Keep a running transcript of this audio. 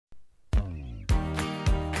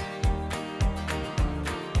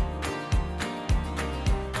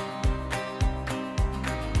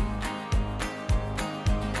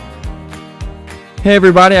Hey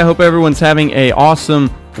everybody, I hope everyone's having an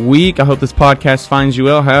awesome week. I hope this podcast finds you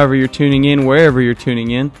well, however you're tuning in, wherever you're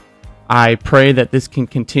tuning in. I pray that this can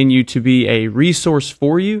continue to be a resource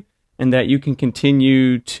for you and that you can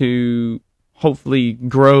continue to hopefully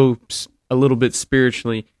grow a little bit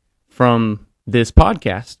spiritually from this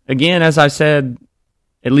podcast. Again, as I said,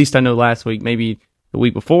 at least I know last week, maybe the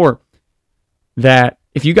week before, that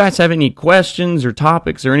if you guys have any questions or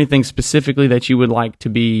topics or anything specifically that you would like to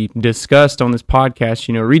be discussed on this podcast,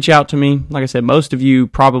 reach out to me. Like I said, most of you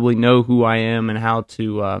probably know who I am and how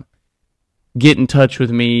to get in touch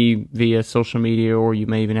with me via social media, or you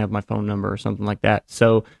may even have my phone number or something like that.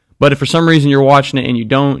 So, but if for some reason you're watching it and you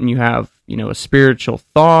don't, and you have, a spiritual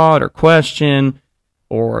thought or question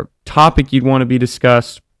or topic you'd want to be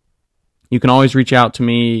discussed, you can always reach out to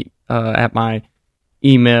me at my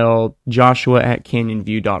email,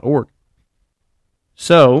 joshua@canyonview.org.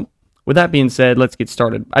 So, with that being said, let's get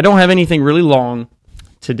started. I don't have anything really long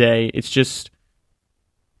today. It's just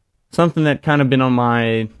something that kind of been on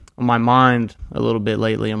my mind a little bit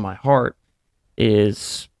lately, on my heart,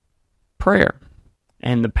 is prayer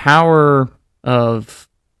and the power of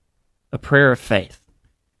a prayer of faith.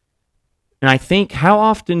 And I think, how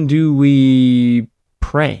often do we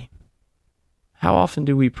pray? How often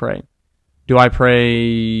do we pray? Do I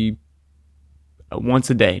pray once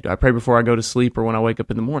a day? Do I pray before I go to sleep or when I wake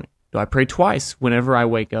up in the morning? Do I pray twice whenever I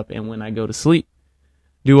wake up and when I go to sleep?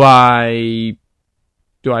 Do I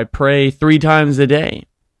pray 3 times a day?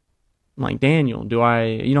 Like Daniel,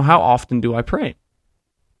 how often do I pray?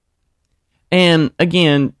 And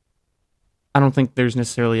again, I don't think there's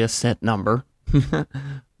necessarily a set number,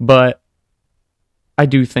 but I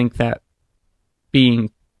do think that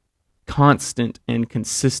being constant and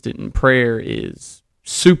consistent in prayer is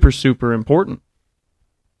super, super important.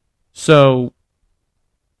 So,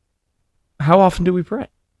 how often do we pray?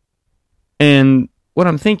 And what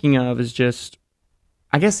I'm thinking of is just,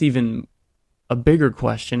 I guess even a bigger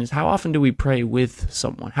question is, how often do we pray with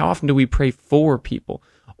someone? How often do we pray for people?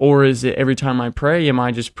 Or is it every time I pray, am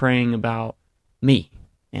I just praying about me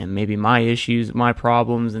and maybe my issues, my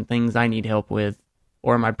problems, and things I need help with?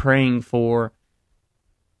 Or am I praying for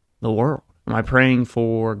the world? Am I praying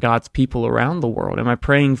for God's people around the world? Am I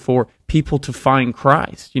praying for people to find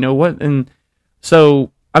Christ? You know what? And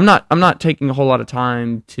so I'm not taking a whole lot of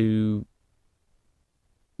time to.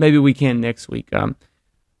 Maybe we can next week. We're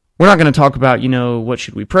not going to talk about, what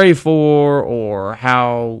should we pray for, or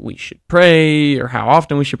how we should pray, or how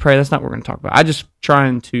often we should pray. That's not what we're going to talk about. I'm just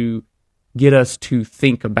trying to get us to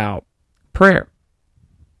think about prayer.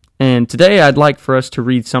 And today I'd like for us to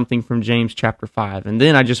read something from James chapter 5. And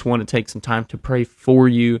then I just want to take some time to pray for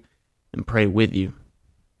you and pray with you.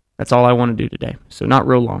 That's all I want to do today. So not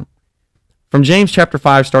real long. From James chapter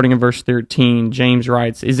 5, starting in verse 13, James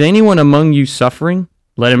writes, "Is anyone among you suffering?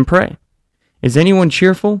 Let him pray. Is anyone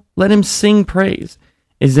cheerful? Let him sing praise.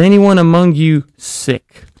 Is anyone among you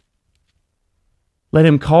sick? Let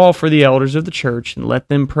him call for the elders of the church and let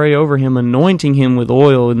them pray over him, anointing him with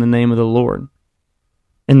oil in the name of the Lord.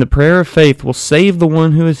 And the prayer of faith will save the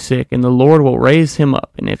one who is sick, and the Lord will raise him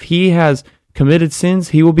up. And if he has committed sins,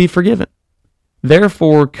 he will be forgiven.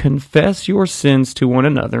 Therefore, confess your sins to one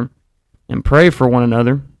another and pray for one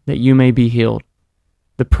another that you may be healed.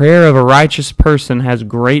 The prayer of a righteous person has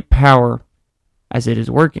great power as it is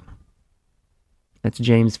working." That's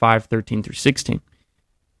James 5:13 through 16.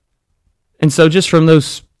 And so just from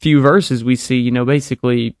those few verses, we see,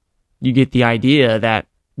 basically you get the idea that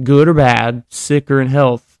good or bad, sick or in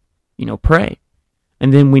health, pray.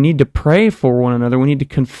 And then we need to pray for one another. We need to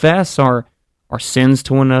confess our sins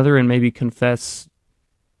to one another, and maybe confess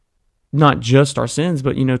not just our sins,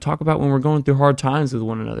 but, talk about when we're going through hard times with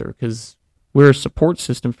one another, because we're a support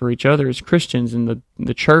system for each other as Christians in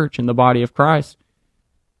the church and the body of Christ.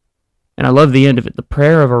 And I love the end of it. The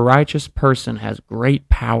prayer of a righteous person has great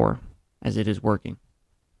power as it is working.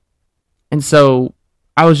 And so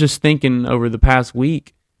I was just thinking over the past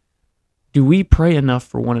week, do we pray enough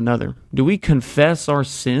for one another? Do we confess our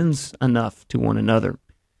sins enough to one another?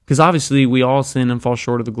 Because obviously we all sin and fall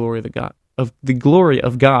short of the glory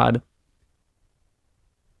of God.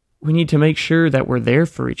 We need to make sure that we're there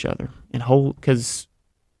for each other and whole, because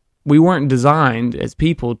we weren't designed as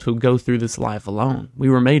people to go through this life alone. We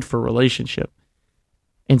were made for relationship.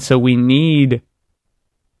 And so we need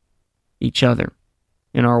each other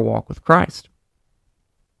in our walk with Christ.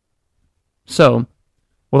 So,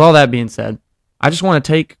 with all that being said, I just want to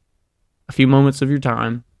take a few moments of your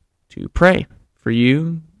time to pray for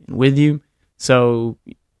you and with you. So,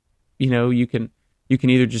 you can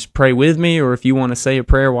either just pray with me, or if you want to say a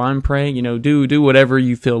prayer while I'm praying, do whatever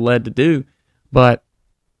you feel led to do. But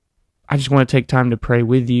I just want to take time to pray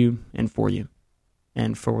with you and for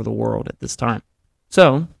the world at this time.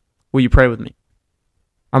 So, will you pray with me?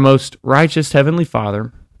 Our most righteous Heavenly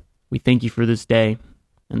Father, we thank you for this day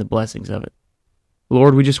and the blessings of it.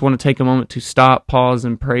 Lord, we just want to take a moment to stop, pause,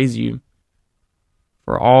 and praise you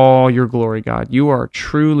for all your glory, God. You are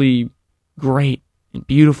truly great and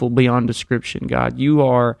beautiful beyond description, God. You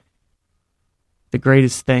are the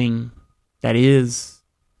greatest thing that is,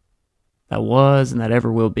 that was, and that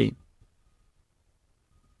ever will be.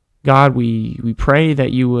 God, we pray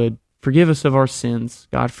that you would forgive us of our sins.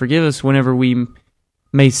 God, forgive us whenever we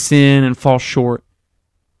may sin and fall short.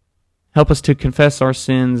 Help us to confess our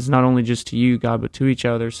sins, not only just to you, God, but to each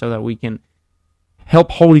other, so that we can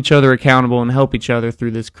help hold each other accountable and help each other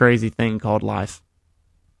through this crazy thing called life.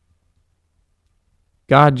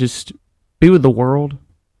 God, just be with the world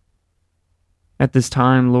at this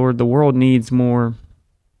time, Lord. The world needs more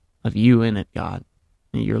of you in it, God,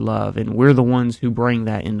 and your love, and we're the ones who bring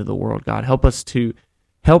that into the world, God. Help us to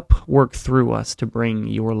help work through us to bring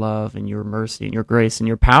your love and your mercy and your grace and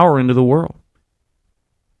your power into the world.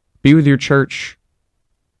 Be with your church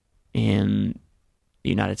in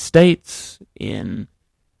the United States, in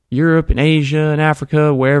Europe, in Asia, in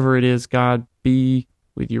Africa, wherever it is, God. Be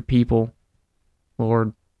with your people.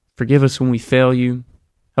 Lord, forgive us when we fail you.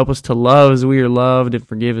 Help us to love as we are loved and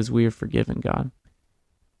forgive as we are forgiven, God.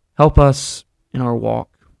 Help us in our walk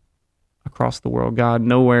across the world, God.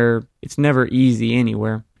 Nowhere, it's never easy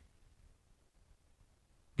anywhere.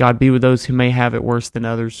 God, be with those who may have it worse than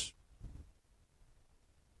others.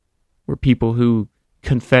 We're people who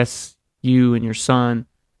confess you and your Son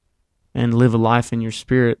and live a life in your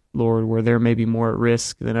Spirit, Lord, where they're maybe more at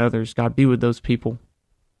risk than others. God, be with those people.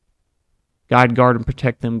 Guide, guard, and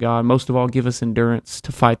protect them, God. Most of all, give us endurance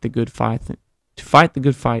to fight the good fight, and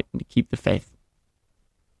to keep the faith.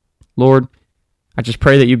 Lord, I just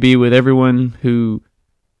pray that you be with everyone who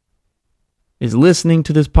is listening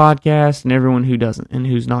to this podcast and everyone who doesn't and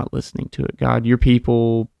who's not listening to it, God. Your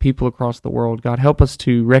people across the world, God, help us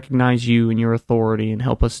to recognize you and your authority and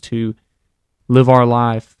help us to live our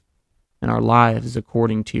life and our lives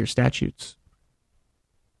according to your statutes.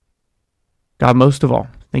 God, most of all,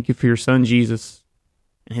 thank you for your Son, Jesus,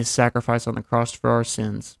 and his sacrifice on the cross for our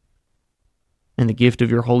sins, and the gift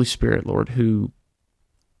of your Holy Spirit, Lord, who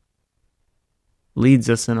leads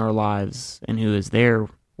us in our lives and who is there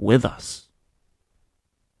with us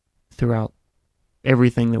throughout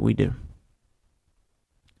everything that we do.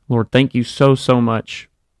 Lord, thank you so much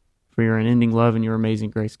for your unending love and your amazing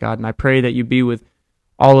grace, God. And I pray that you be with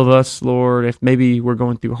all of us, Lord. If maybe we're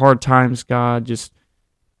going through hard times, God, just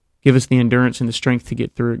give us the endurance and the strength to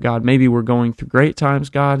get through it, God. Maybe we're going through great times,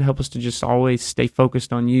 God. Help us to just always stay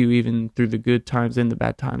focused on you, even through the good times and the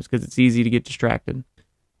bad times, because it's easy to get distracted.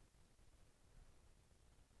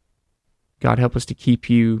 God, help us to keep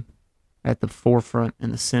you at the forefront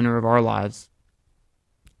and the center of our lives.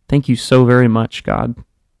 Thank you so very much, God,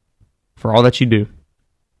 for all that you do.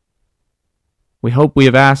 We hope we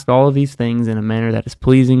have asked all of these things in a manner that is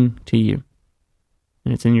pleasing to you.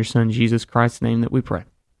 And it's in your Son, Jesus Christ's name, that we pray.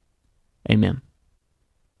 Amen.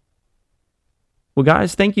 Well,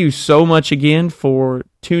 guys, thank you so much again for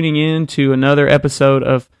tuning in to another episode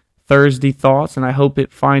of Thursday Thoughts, and I hope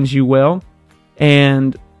it finds you well.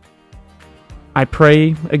 And I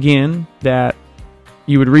pray again that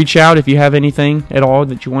you would reach out if you have anything at all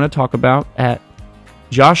that you want to talk about at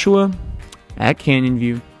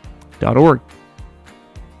joshua@canyonview.org.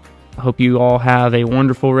 I hope you all have a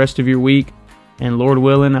wonderful rest of your week, and Lord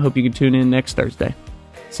willing, I hope you can tune in next Thursday.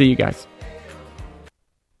 See you guys.